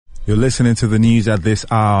You're listening to the news at this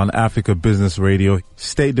hour on Africa Business Radio.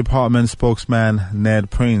 State Department spokesman Ned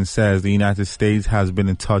Price says the United States has been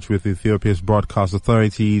in touch with Ethiopia's broadcast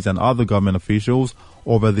authorities and other government officials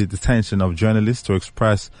over the detention of journalists to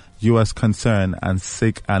express U.S. concern and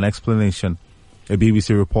seek an explanation. A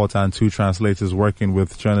BBC reporter and 2 translators working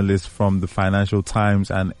with journalists from the Financial Times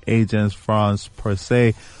and Agence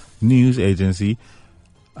France-Presse news agency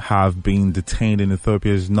have been detained in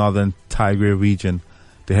Ethiopia's northern Tigray region.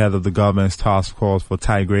 The head of the government's task force for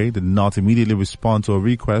Tigray did not immediately respond to a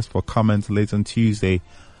request for comment late on Tuesday.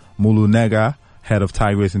 Mulu Nega, head of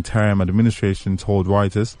Tigray's interim administration, told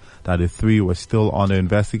Reuters that the 3 were still under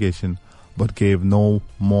investigation but gave no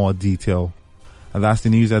more detail. And that's the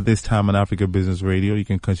news at this time on Africa Business Radio. You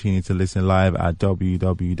can continue to listen live at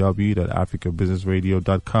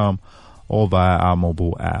www.africabusinessradio.com or via our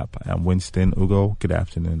mobile app. I'm Winston Ugo. Good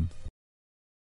afternoon.